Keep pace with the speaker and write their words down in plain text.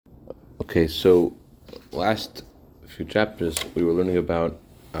Okay, so last few chapters we were learning about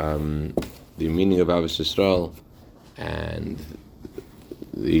the meaning of Avos Yisrael and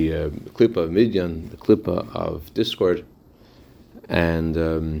the klippa of Midian, the klippa of discord,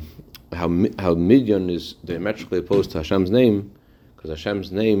 and how Midian is diametrically opposed to Hashem's name, because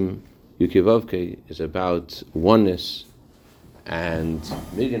Hashem's name, Yukivavke, is about oneness, and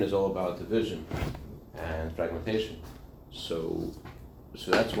Midian is all about division and fragmentation. So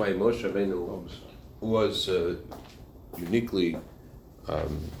that's why Moshe Rabbeinu was uniquely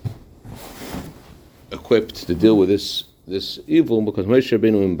equipped to deal with this evil, because Moshe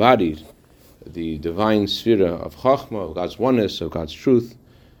Rabbeinu embodied the divine sphere of Chachma, of God's oneness, of God's truth,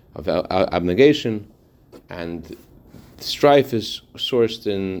 of abnegation, and strife is sourced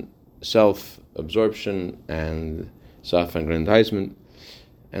in self-absorption and self-aggrandizement.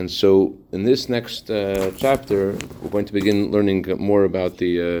 And so, in this next chapter, we're going to begin learning more about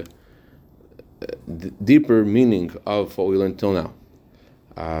the deeper meaning of what we learned till now.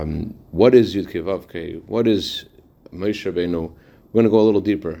 What is Yud Kei Vav Kei? What is Moshe Rabbeinu? We're going to go a little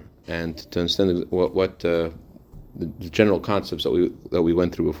deeper and to understand what the general concepts that we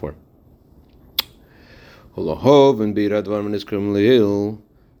went through before. To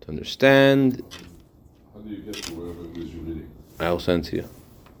understand. How do you get to wherever it is you're reading? I'll send to you.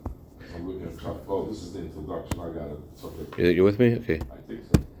 I'm looking at oh, this is the introduction. I got it. It's okay. You're with me? Okay. I think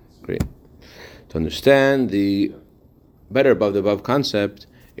so. Great. To understand the better above the above concept,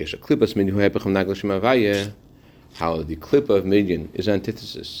 how the klippa of Midian is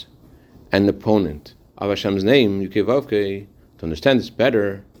antithesis and opponent of Hashem's name, to understand this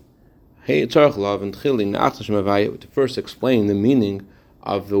better, to first explain the meaning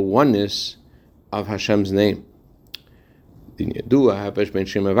of the oneness of Hashem's name. It's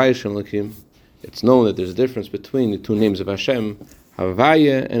known that there's a difference between the two names of Hashem,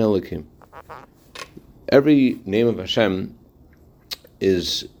 Havaya and Elokim. Every name of Hashem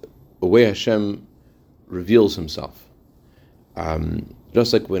is a way Hashem reveals Himself.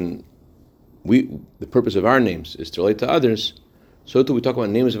 Just like when the purpose of our names is to relate to others, so too we talk about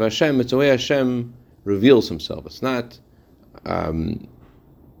names of Hashem. It's the way Hashem reveals Himself. It's not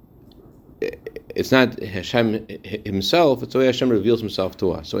Hashem Himself. It's the way Hashem reveals Himself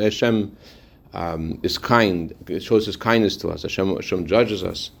to us. So Hashem is kind. It shows His kindness to us. Hashem judges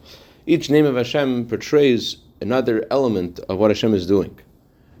us. Each name of Hashem portrays another element of what Hashem is doing.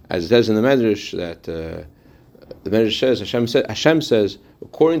 As it says in the Medrash, that the Medrash says, Hashem says,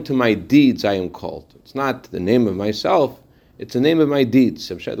 according to my deeds I am called. It's not the name of myself, it's the name of my deeds.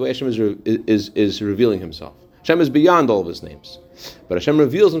 The way Hashem is revealing Himself. Hashem is beyond all of His names. But Hashem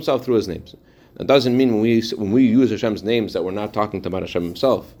reveals Himself through His names. That doesn't mean when we use Hashem's names that we're not talking about Hashem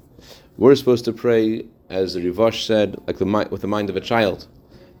Himself. We're supposed to pray, as the Rivash said, like with the mind of a child.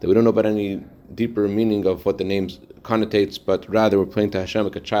 That we don't know about any deeper meaning of what the names connotates, but rather we're praying to Hashem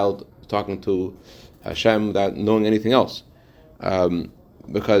like a child talking to Hashem without knowing anything else.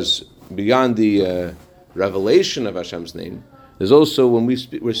 Because beyond the revelation of Hashem's name, there's also when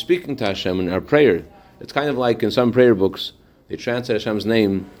we're speaking to Hashem in our prayer. It's kind of like in some prayer books, they translate Hashem's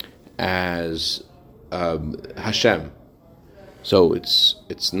name as Hashem. So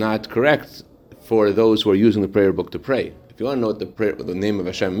it's not correct for those who are using the prayer book to pray. If you want to know what the name of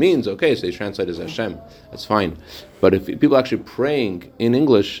Hashem means, okay, so they translate as Hashem. That's fine. But if people are actually praying in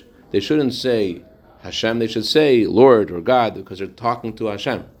English, they shouldn't say Hashem, they should say Lord or God, because they're talking to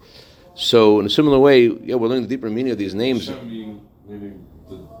Hashem. So in a similar way, we're learning the deeper meaning of these names. Hashem meaning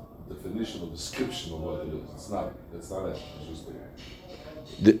the definition or description of what it is. It's not that. It's just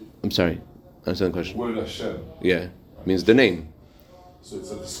I'm sorry. Understand the question? The word Hashem. Yeah. Means the name. So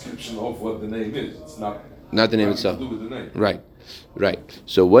it's a description of what the name is. It's not the name itself. To do with the name. Right.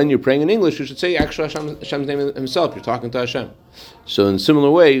 So when you're praying in English, you should say actually Hashem's name Himself. You're talking to Hashem. So in a similar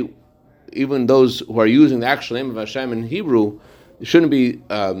way, even those who are using the actual name of Hashem in Hebrew, they shouldn't be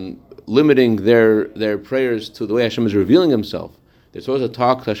limiting their prayers to the way Hashem is revealing Himself. They're supposed to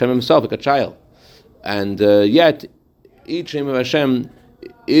talk to Hashem Himself like a child. And yet, each name of Hashem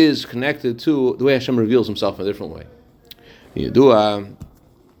is connected to the way Hashem reveals Himself in a different way. What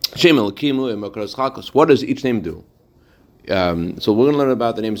does each name do? So we're going to learn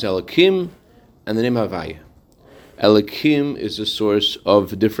about the names Elokim and the name Havaya. Elokim is the source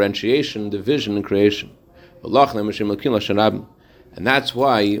of differentiation, division, and creation. And that's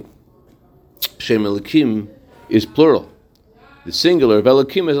why Shem Elokim is plural. The singular of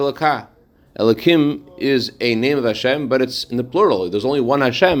Elokim is Elokah. Elokim is a name of Hashem, but it's in the plural. There's only one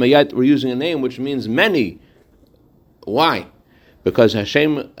Hashem, and yet we're using a name which means many. Why? Because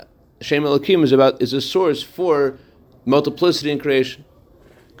Hashem Elokim is a source for multiplicity in creation.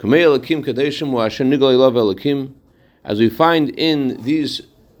 As we find in these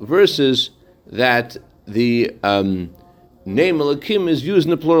verses that the name Elokim is used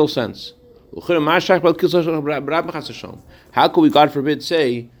in the plural sense. How could we, God forbid,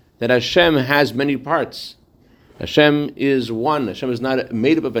 say that Hashem has many parts? Hashem is one. Hashem is not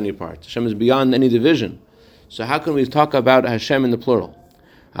made up of any parts. Hashem is beyond any division. So how can we talk about Hashem in the plural?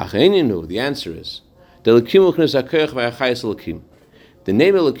 The answer is the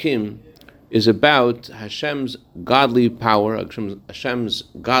name Elokim is about Hashem's godly power, Hashem's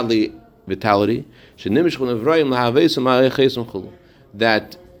godly vitality,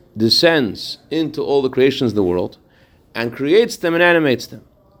 that descends into all the creations of the world and creates them and animates them.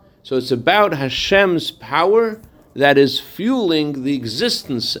 So it's about Hashem's power that is fueling the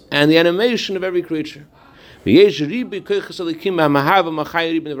existence and the animation of every creature.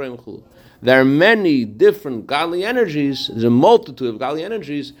 There are many different godly energies, there's a multitude of godly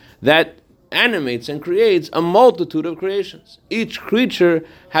energies that animates and creates a multitude of creations. Each creature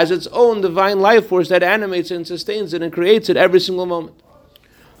has its own divine life force that animates and sustains it and creates it every single moment.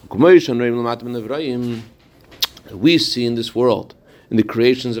 We see in this world, in the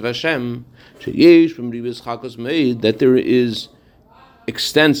creations of Hashem, that there is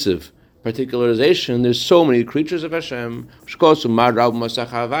extensive particularization. There's so many creatures of Hashem. As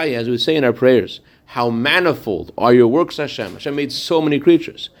we say in our prayers, how manifold are your works, Hashem. Hashem made so many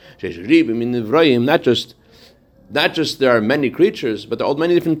creatures. Not just there are many creatures, but there are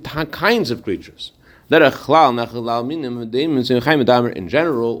many different kinds of creatures. In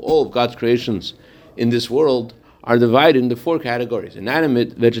general, all of God's creations in this world are divided into four categories: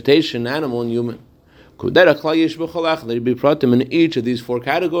 inanimate, vegetation, animal, and human. In each of these four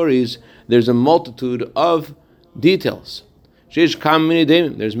categories, there's a multitude of details.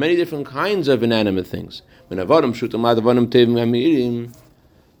 There's many different kinds of inanimate things.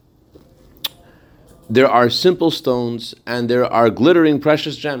 There are simple stones and there are glittering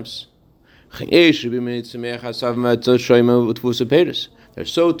precious gems. There's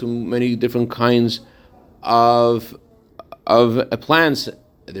so too many different kinds of plants.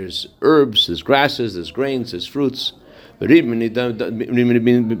 There's herbs, there's grasses, there's grains, there's fruits. And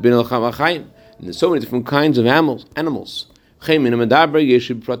there's so many different kinds of animals.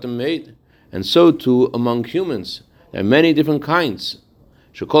 And so too among humans, there are many different kinds.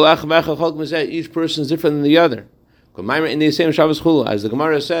 Each person is different than the other. As the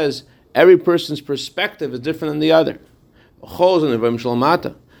Gemara says, every person's perspective is different than the other.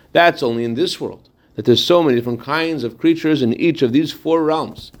 That's only in this world, that there's so many different kinds of creatures in each of these four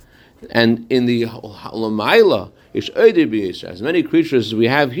realms. And in the Lamaila, as many creatures as we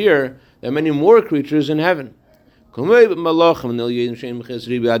have here, there are many more creatures in heaven. For example,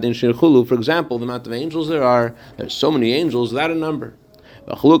 the amount of angels there's so many angels without a number.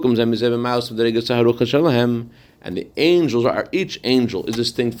 And the angels each angel is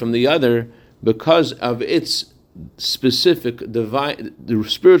distinct from the other because of its specific the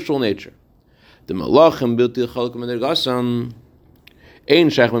spiritual nature. The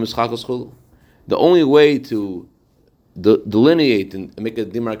only way to delineate and make a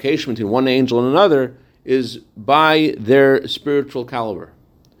demarcation between one angel and another is by their spiritual caliber.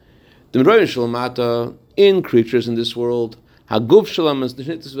 In creatures in this world, what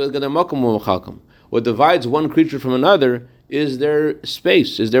divides one creature from another is their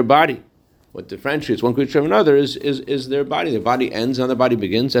space, is their body. What differentiates one creature from another is their body. Their body ends, another body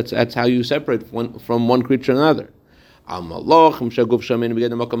begins. That's how you separate from one creature and another.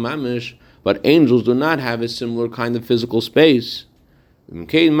 But angels do not have a similar kind of physical space. So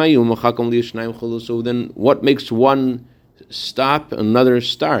then what makes one stop, another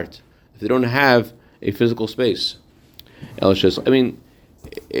start, if they don't have a physical space?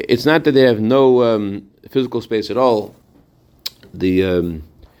 It's not that they have no physical space at all. It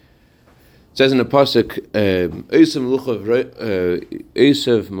says in the pasuk,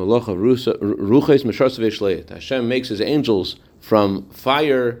 Hashem makes his angels from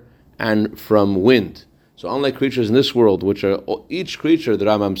fire and from wind. So unlike creatures in this world, which are each creature, the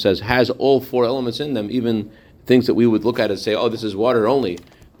Rambam says, has all four elements in them, even things that we would look at and say, oh, this is water only.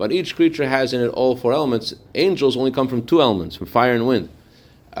 But each creature has in it all four elements. Angels only come from two elements, from fire and wind.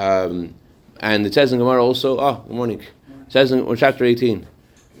 And it says in Gemara also, good morning. It says in chapter 18,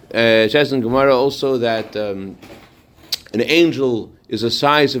 it says in Gemara also that an angel is the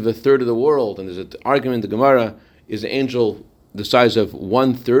size of a third of the world. And there's an argument in the Gemara, is the angel the size of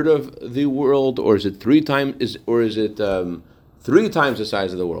 1/3 of the world, or is it 3 times the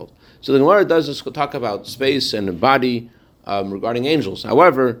size of the world? So the Gemara does talk about space and body regarding angels.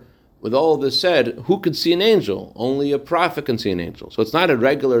 However, with all of this said, who could see an angel? Only a prophet can see an angel. So it's not a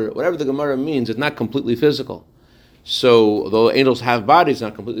regular, whatever the Gemara means, it's not completely physical. So though angels have bodies,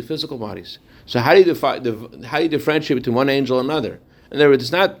 not completely physical bodies. So how do you differentiate between one angel and another? In other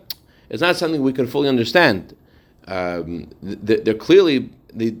words, it's not something we can fully understand. They're clearly,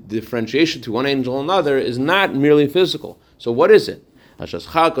 the differentiation to one angel and another is not merely physical. So what is it? Rather,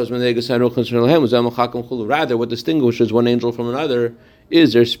 what distinguishes one angel from another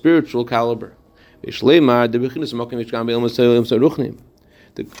is their spiritual caliber. We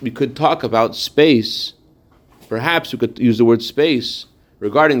could talk about space. Perhaps we could use the word space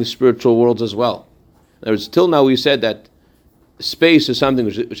regarding the spiritual worlds as well. In other words, till now we said that space is something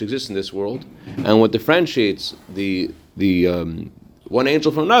which exists in this world, and what differentiates the one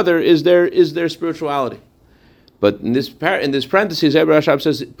angel from another is their spirituality. But in this parenthesis, Rebbe Rashab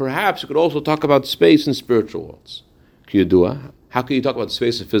says perhaps you could also talk about space in spiritual worlds. How can you talk about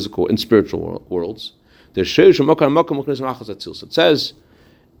space in physical and spiritual worlds? It says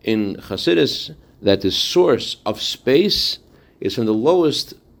in Chassidus that the source of space is from the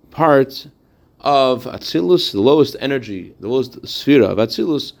lowest part of Atzilus, the lowest energy, the lowest sphere of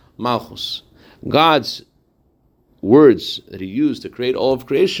Atzilus, Malchus. God's words that He used to create all of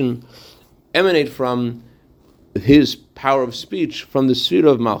creation emanate from His power of speech, from the sphere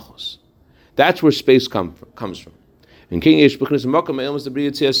of Malchus. That's where space comes from.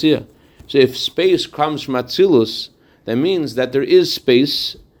 So if space comes from Atzilus, that means that there is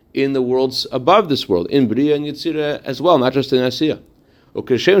space in the worlds above this world, in Bria and Yetzirah as well, not just in Asiyah.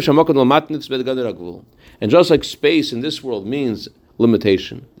 And just like space in this world means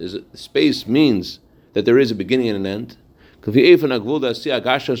limitation, space means that there is a beginning and an end.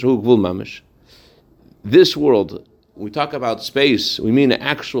 This world, we talk about space, we mean an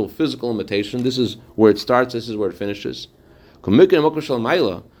actual physical limitation. This is where it starts, this is where it finishes.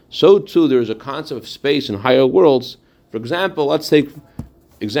 So too there is a concept of space in higher worlds. For example, let's take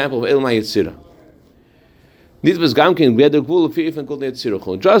example of Elma Yetzirah. Just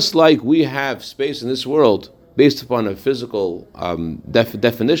like we have space in this world based upon a physical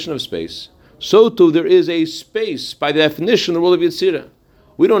definition of space, so too there is a space by the definition of the world of Yetzirah.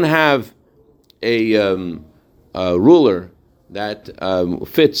 We don't have a ruler that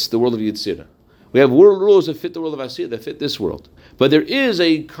fits the world of Yetzirah. We have rulers that fit the world of Asiyah, that fit this world. But there is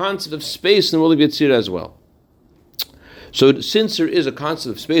a concept of space in the world of Yetzirah as well. So since there is a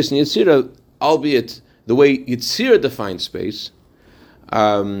concept of space in Yetzirah, albeit the way Yetzirah defines space,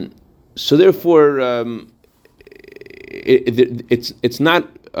 so therefore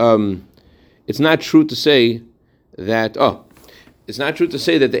it's not true to say that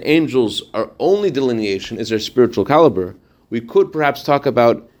the angels' are only delineation is their spiritual caliber. We could perhaps talk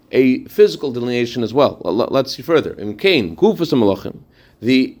about a physical delineation as well. Let's see further. In Cain, Gufus Malachim,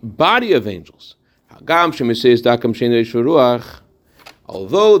 the body of angels,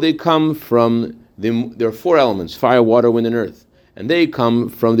 although they come from there are four elements: fire, water, wind, and earth, and they come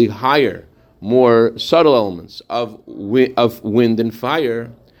from the higher, more subtle elements of wind and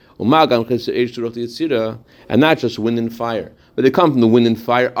fire, and not just wind and fire, but they come from the wind and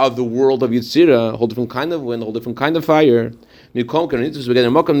fire of the world of Yetzirah, a whole different kind of wind, a whole different kind of fire.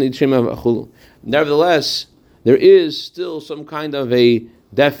 Nevertheless, there is still some kind of a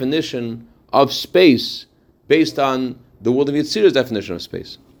definition of space based on the world of Yetzirah's definition of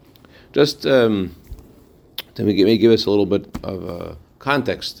space. Just to give us a little bit of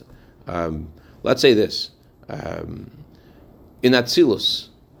context, let's say this. In Atzilus,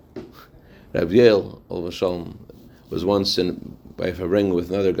 Rabbi Yael was once by a ring with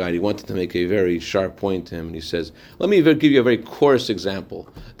another guy. He wanted to make a very sharp point to him, and he says, let me give you a very coarse example.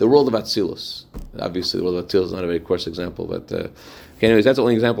 The world of Atzilus. Obviously, the world of Atzilus is not a very coarse example, but anyways, that's the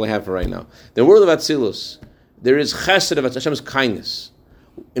only example I have for right now. The world of Atzilus, there is chesed of Hashem's kindness.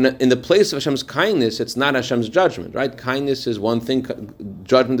 In the place of Hashem's kindness, it's not Hashem's judgment, right? Kindness is one thing,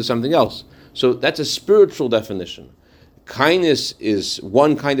 judgment is something else. So that's a spiritual definition. Kindness is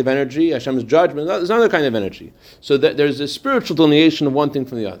one kind of energy, Hashem's judgment is another kind of energy. So that there's a spiritual delineation of one thing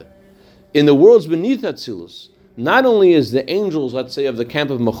from the other. In the worlds beneath Atzilus, not only is the angels, let's say, of the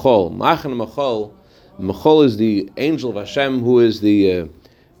camp of Machol, Machol is the angel of Hashem who is the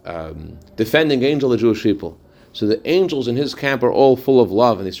defending angel of the Jewish people. So the angels in his camp are all full of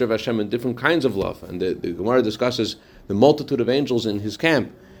love, and they serve Hashem in different kinds of love. And the Gemara discusses the multitude of angels in his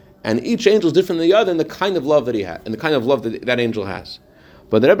camp. And each angel is different than the other in the kind of love that he has, and the kind of love that angel has.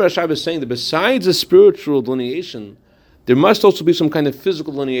 But the Rebbe Rashab is saying that besides the spiritual delineation, there must also be some kind of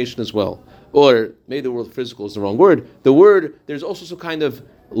physical delineation as well. Or maybe the word physical is the wrong word. There's also some kind of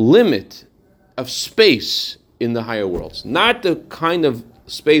limit of space in the higher worlds. Not the kind of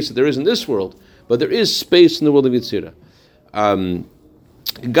space that there is in this world, but there is space in the world of Yetzirah.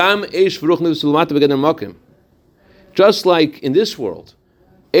 Just like in this world,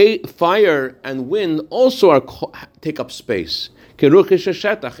 fire and wind also take up space.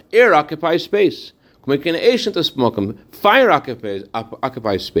 Air occupies space. Fire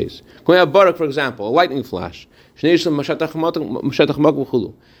occupies space. For example, a lightning flash.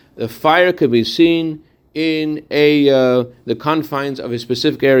 The fire could be seen in the confines of a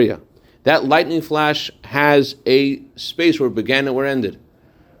specific area. That lightning flash has a space where it began and where it ended.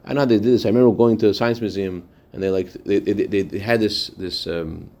 I know how they did this. I remember going to a science museum and they had this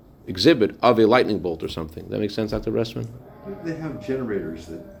exhibit of a lightning bolt or something. That makes sense, Dr. Bressman? They have generators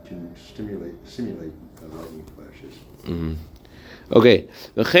that can simulate lightning flashes. Mm-hmm. Okay.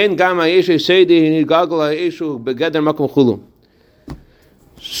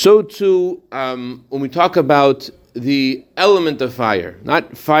 So too, when we talk about the element of fire,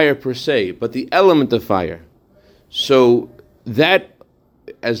 not fire per se, but the element of fire. So that,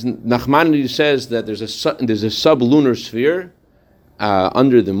 as Nachmanides says, that there's a sublunar sphere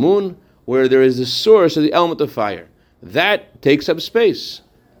under the moon, where there is the source of the element of fire. That takes up space.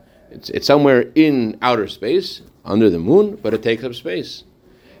 It's somewhere in outer space, under the moon, but it takes up space.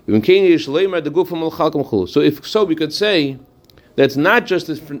 So if so, we could say that it's not just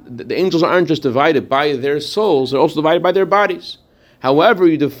the angels aren't just divided by their souls; they're also divided by their bodies. However,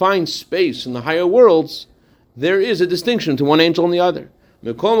 you define space in the higher worlds, there is a distinction to one angel and the other.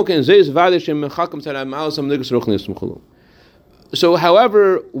 So,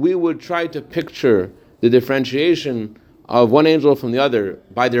 however, we would try to picture the differentiation of one angel from the other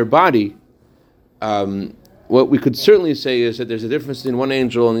by their body, what we could certainly say is that there's a difference between one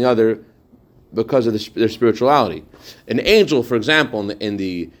angel and the other because of their spirituality. An angel, for example, in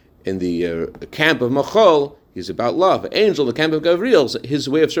the camp of Machol, he's about love. An angel in the camp of Gabriel, his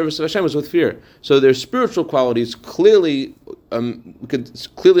way of service to Hashem is with fear. So their spiritual qualities clearly, we could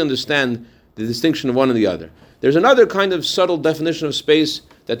clearly understand the distinction of one and the other. There's another kind of subtle definition of space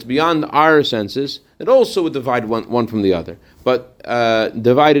that's beyond our senses that also would divide one from the other. But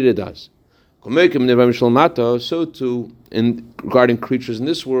divided it does. So too, regarding creatures in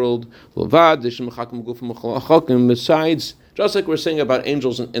this world, besides, just like we're saying about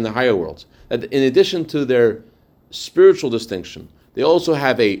angels in the higher worlds, that in addition to their spiritual distinction, they also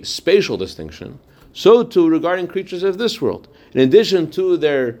have a spatial distinction. So too, regarding creatures of this world, in addition to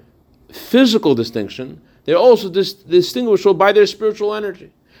their physical distinction, they're also distinguishable by their spiritual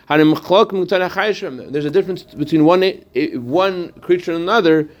energy. There's a difference between one creature and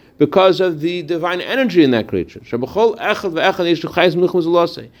another because of the divine energy in that creature.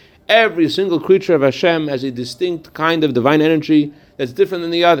 Every single creature of Hashem has a distinct kind of divine energy that's different than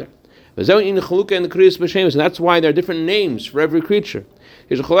the other. And that's why there are different names for every creature.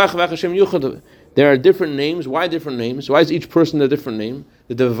 There are different names. Why different names? Why is each person a different name?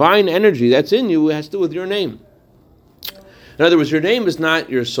 The divine energy that's in you has to do with your name. In other words, your name is not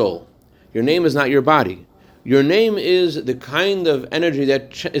your soul. Your name is not your body. Your name is the kind of energy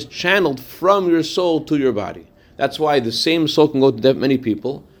that is channeled from your soul to your body. That's why the same soul can go to many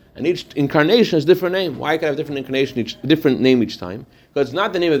people, and each incarnation has a different name. Why can I have different incarnation, different name each time? Because it's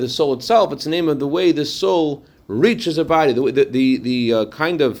not the name of the soul itself; it's the name of the way the soul reaches a body, the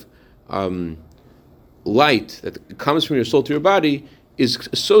kind of light that comes from your soul to your body is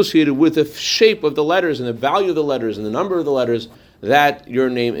associated with the shape of the letters and the value of the letters and the number of the letters that your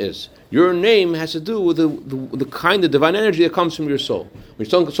name is. Your name has to do with the kind of divine energy that comes from your soul. When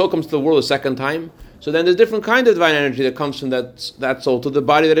your soul comes to the world a second time, so then there's a different kind of divine energy that comes from that soul to the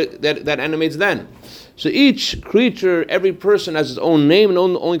body that animates then. So each creature, every person has its own name and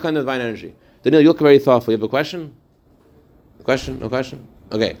own kind of divine energy. Daniel, you look very thoughtful. You have a question? A question? No question?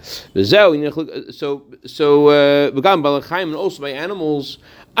 Okay. So and also by animals,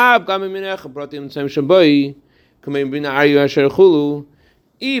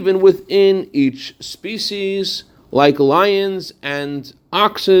 even within each species, like lions and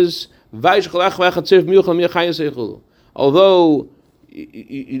oxes, although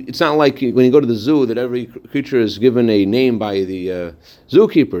it's not like when you go to the zoo that every creature is given a name by the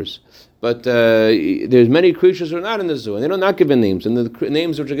zookeepers, but there's many creatures who are not in the zoo, and they're not given names, and the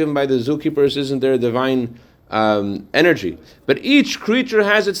names which are given by the zookeepers isn't their divine energy. But each creature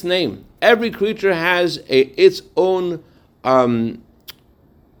has its name. Every creature has its own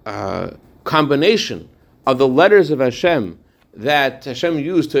combination of the letters of Hashem that Hashem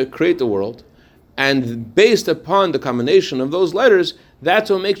used to create the world, and based upon the combination of those letters, that's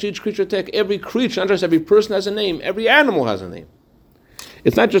what makes each creature tick. Every creature, not just every person has a name, every animal has a name.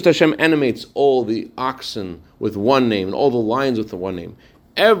 It's not just Hashem animates all the oxen with one name and all the lions with the one name.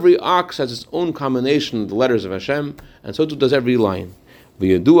 Every ox has its own combination of the letters of Hashem, and so too does every lion.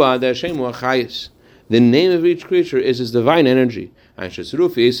 V'yadua de Hashem hu achayis. The name of each creature is His divine energy. And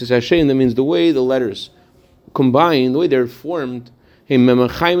Shesrufi is Hashem, that means the way the letters combine, the way they're formed, they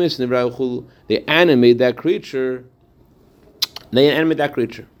animate that creature.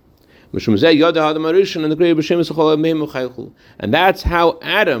 And that's how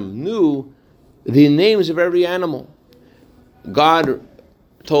Adam knew the names of every animal. God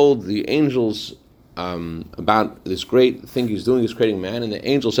told the angels about this great thing He's doing, He's creating man, and the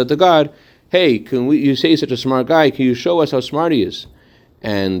angel said to God, "Hey, you say he's such a smart guy, can you show us how smart he is?"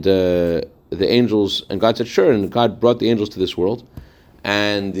 And the angels, and God said, "Sure," and God brought the angels to this world,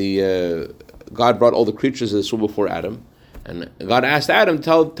 and God brought all the creatures to this world before Adam, and God asked Adam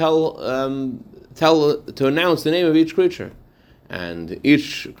to announce the name of each creature, and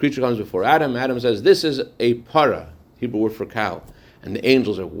each creature comes before Adam. Adam says, "This is a para," Hebrew word for cow, and the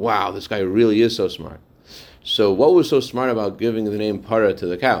angels are, "Wow, this guy really is so smart." So what was so smart about giving the name para to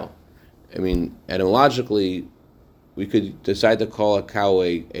the cow? I mean, etymologically, we could decide to call a cow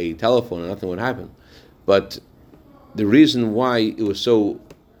a telephone and nothing would happen. But the reason why it was so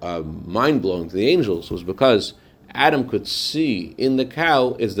mind-blowing to the angels was because Adam could see in the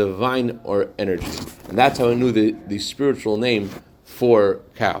cow its divine or energy. And that's how he knew the spiritual name for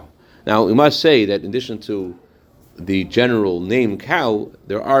cow. Now, we must say that in addition to the general name cow,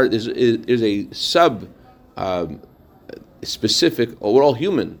 there's a specific, we're all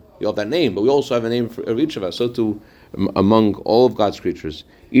human. We all have that name, but we also have a name for each of us. So too, among all of God's creatures,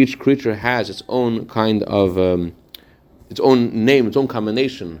 each creature has its own kind of, its own name, its own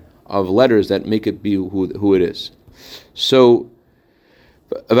combination of letters that make it be who it is. So,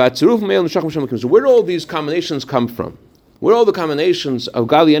 where do all these combinations come from? Where do all the combinations of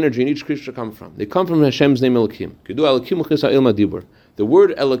godly energy in each creature come from? They come from Hashem's name Elokim. The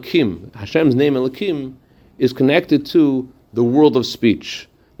word Elokim, Hashem's name Elokim, is connected to the world of speech.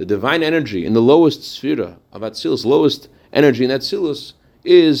 The divine energy in the lowest sphera of Atzilus, lowest energy in Atzilus,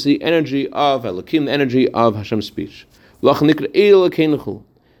 is the energy of Elokim, the energy of Hashem's speech.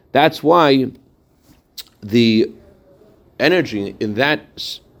 That's why the energy in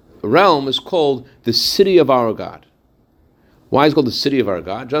that realm is called the city of our God. Why is it called the city of our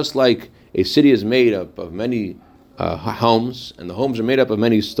God? Just like a city is made up of many homes, and the homes are made up of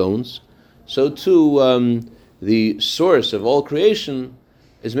many stones, so too the source of all creation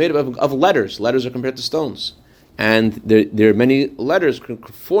is made up of letters. Letters are compared to stones. And there are many letters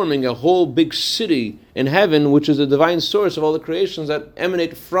forming a whole big city in heaven, which is the divine source of all the creations that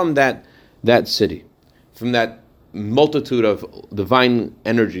emanate from that city, from that multitude of divine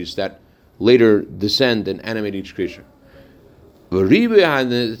energies that later descend and animate each creature. As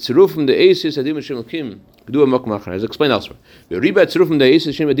explained elsewhere.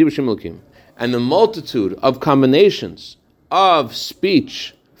 And the multitude of combinations of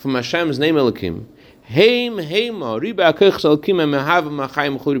speech from Hashem's name Elokim,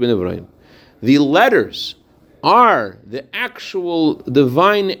 the letters are the actual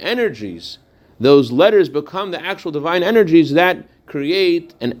divine energies. Those letters become the actual divine energies that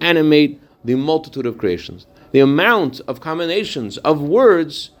create and animate the multitude of creations. The amount of combinations of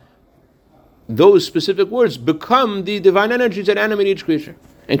words, those specific words, become the divine energies that animate each creature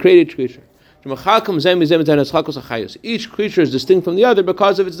and create each creature. Each creature is distinct from the other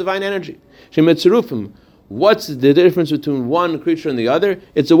because of its divine energy. What's the difference between one creature and the other?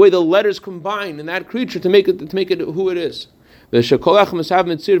 It's the way the letters combine in that creature to make it who it is.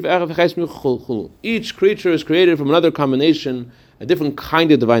 Each creature is created from another combination, a different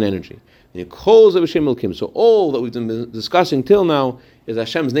kind of divine energy. So all that we've been discussing till now is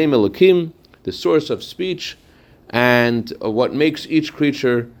Hashem's name Elokim, the source of speech, and what makes each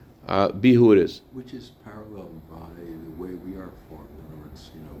creature be who it is. Which is paralleled by the way we are formed. In other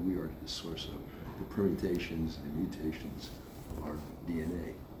words, we are the source of the permutations and mutations of our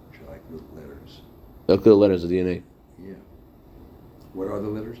DNA, which are like little letters. Like little letters of DNA. Yeah. What are the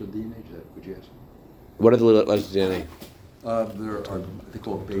letters of DNA? Would you ask? What are the letters of DNA? There are, they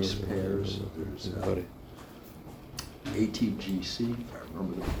call base pairs. There's ATGC, I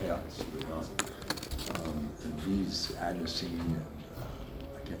remember the pairs. And these adenosine,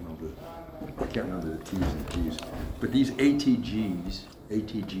 I can't remember the T's and G's. But these ATGC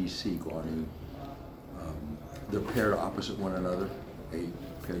guanine, they're paired opposite one another. A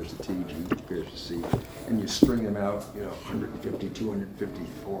pairs to T, G pairs to C. And you string them out, 150, 250,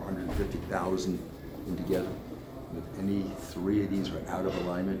 450,000 in together. If any three of these are out of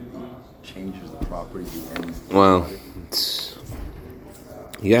alignment, it changes the property of the end. Wow.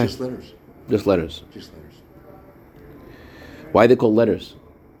 Yeah. Just letters. Just letters. Just letters. Why are they called letters?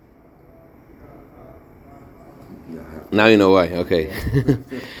 Now you know why. Okay.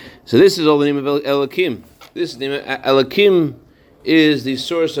 So this is all the name of Elokim. This name of Elokim is the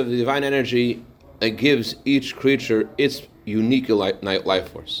source of the divine energy that gives each creature its unique life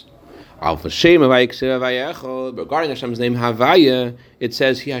force. Regarding Hashem's name Havaya, it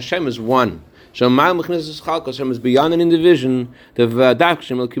says He Hashem is one. Hashem is beyond any division. Only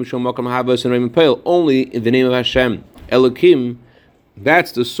in the name of Hashem, Elokim,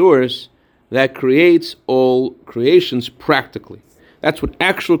 that's the source that creates all creations practically. That's what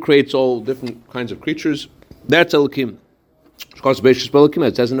actually creates all different kinds of creatures. That's Elokim.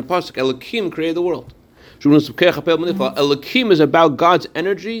 It says in the pasuk, Elokim created the world. Elokim is about God's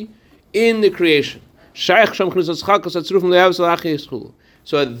energy in the creation. So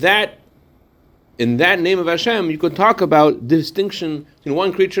in that name of Hashem, you could talk about distinction between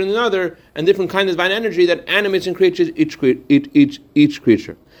one creature and another, and different kinds of divine energy that animates and creates each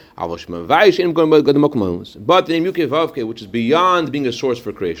creature. But the name Yukei Vavke, which is beyond being a source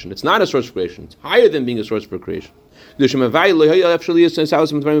for creation, it's not a source for creation; it's higher than being a source for creation. If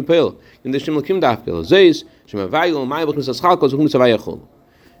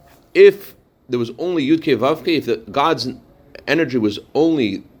there was only Yudkei Vavke, if God's energy was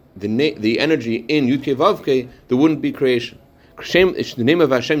only the energy in Yudkei Vavke, there wouldn't be creation. The name of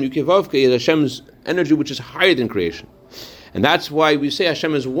Hashem Yudkei Vavke is Hashem's energy, which is higher than creation, and that's why we say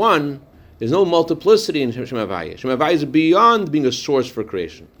Hashem is one. There's no multiplicity in Shem Havaya. Shem Havaya is beyond being a source for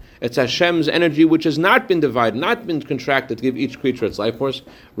creation. It's Hashem's energy which has not been divided, not been contracted to give each creature its life force.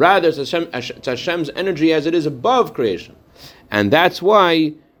 Rather, it's Hashem's energy as it is above creation, and that's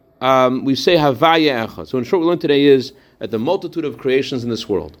why we say Havaya Echad. So in short, what we learned today is that the multitude of creations in this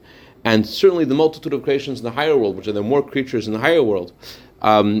world, and certainly the multitude of creations in the higher world, which are the more creatures in the higher world,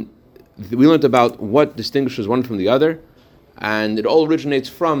 we learned about what distinguishes one from the other, and it all originates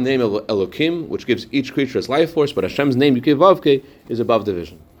from the name of Elokim, which gives each creature its life force, but Hashem's name, Yukei Vavke, is above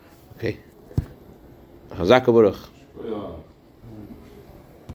division. Okay? Chazak Baruch.